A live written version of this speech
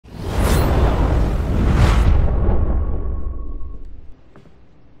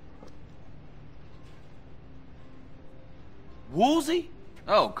Woozy?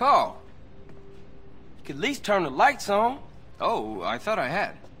 Oh, Carl. You could at least turn the lights on. Oh, I thought I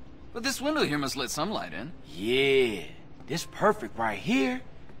had. But this window here must let some light in. Yeah, this perfect right here.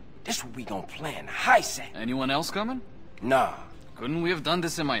 This what we gonna plan the heist at. Anyone else coming? Nah. Couldn't we have done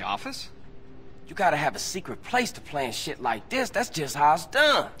this in my office? You gotta have a secret place to plan shit like this. That's just how it's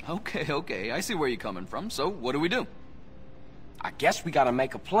done. Okay, I see where you're coming from. So, what do we do? I guess we gotta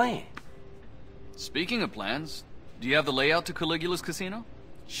make a plan. Speaking of plans, do you have the layout to Caligula's casino?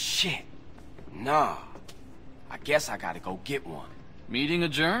 Shit. Nah. I guess I gotta go get one. Meeting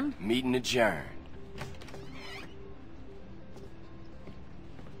adjourned? Meeting adjourned.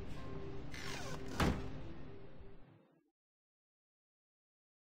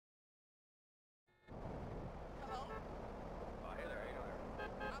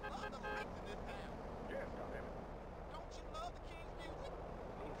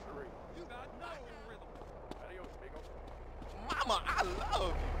 Mama, I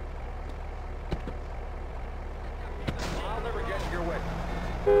love you. I'll never get in your way.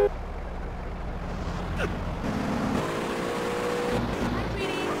 Hi,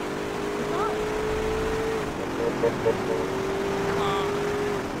 sweetie.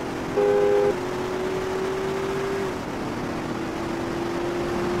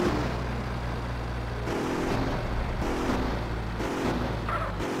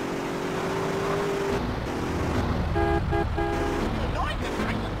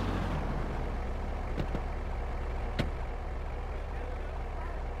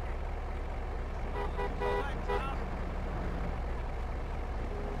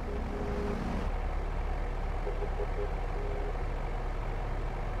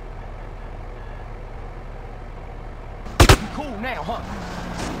 Cool now, huh?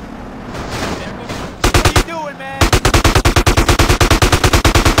 What are you doing, man?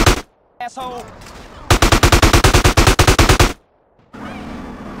 Asshole.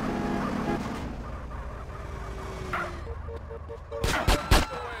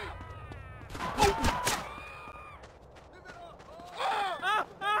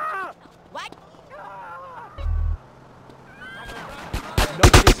 What? No,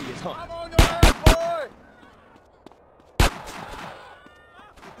 this is, huh? I'm on your ass, boy!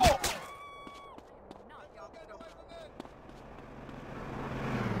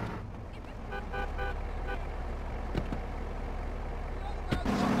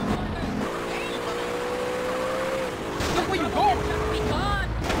 Look where you going! Be gone!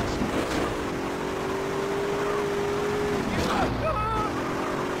 Oh, you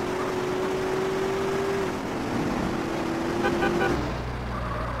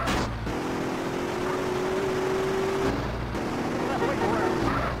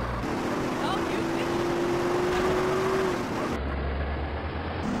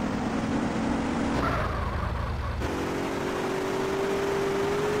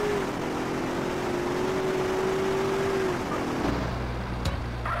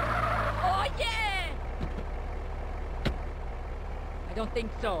Oh, yeah! I don't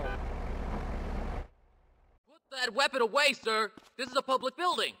think so. Put that weapon away, sir. This is a public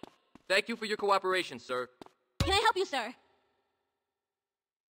building. Thank you for your cooperation, sir. Can I help you, sir?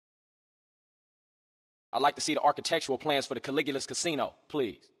 I'd like to see the architectural plans for the Caligula's casino,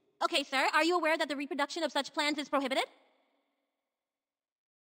 please. Okay, sir. Are you aware that the reproduction of such plans is prohibited?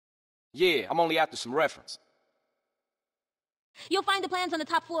 Yeah, I'm only after some reference. You'll find the plans on the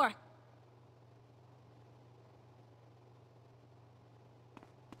top floor.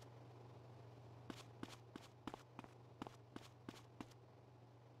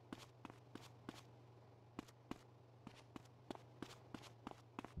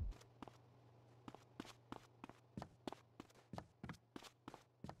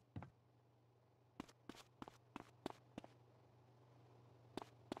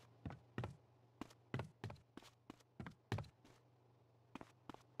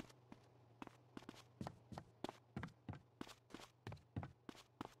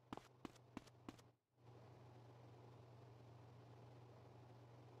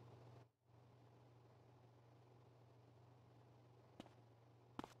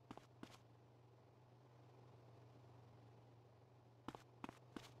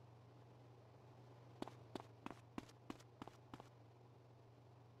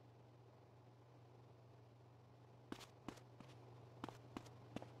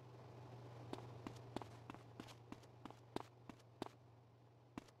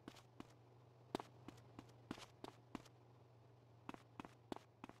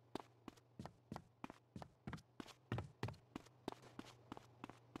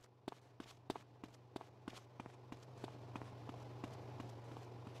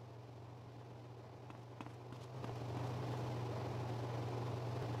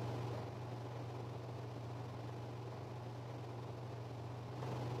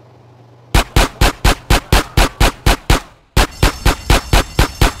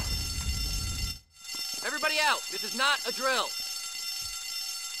 Everybody out! This is not a drill!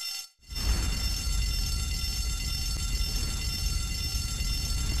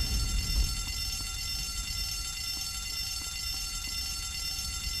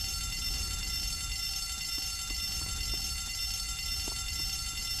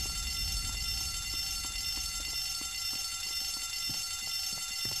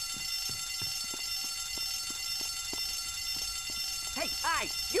 Hey, aye,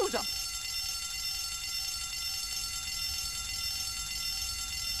 use them!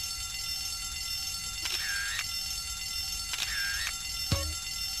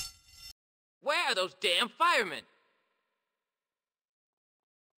 Where are those damn firemen?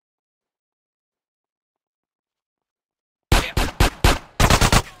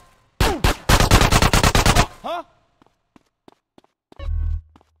 Huh?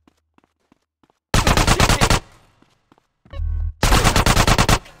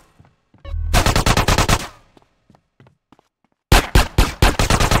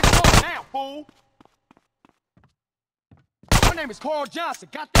 Now, fool! My name is Carl Johnson,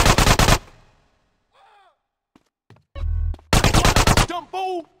 got that? Dumb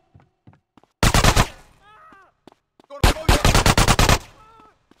fool! Go to blow your...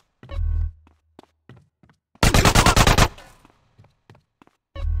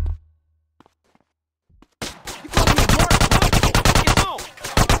 You call me a mark, huh? Get on!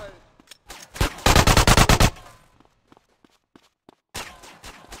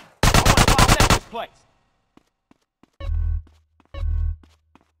 I wanna file this place.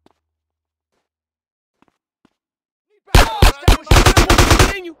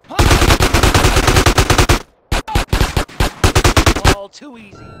 All too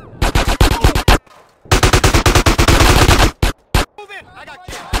easy. Move in! I got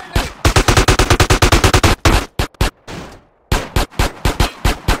killed.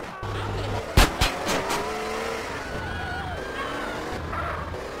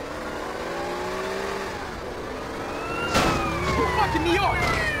 Fucking New York!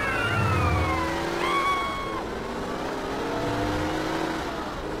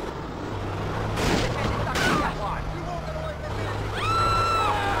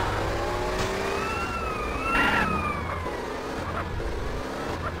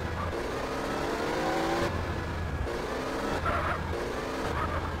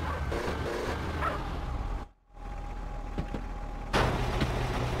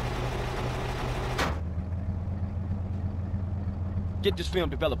 Get this film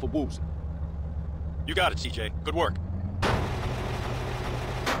developed for Woozy. You got it, CJ. Good work.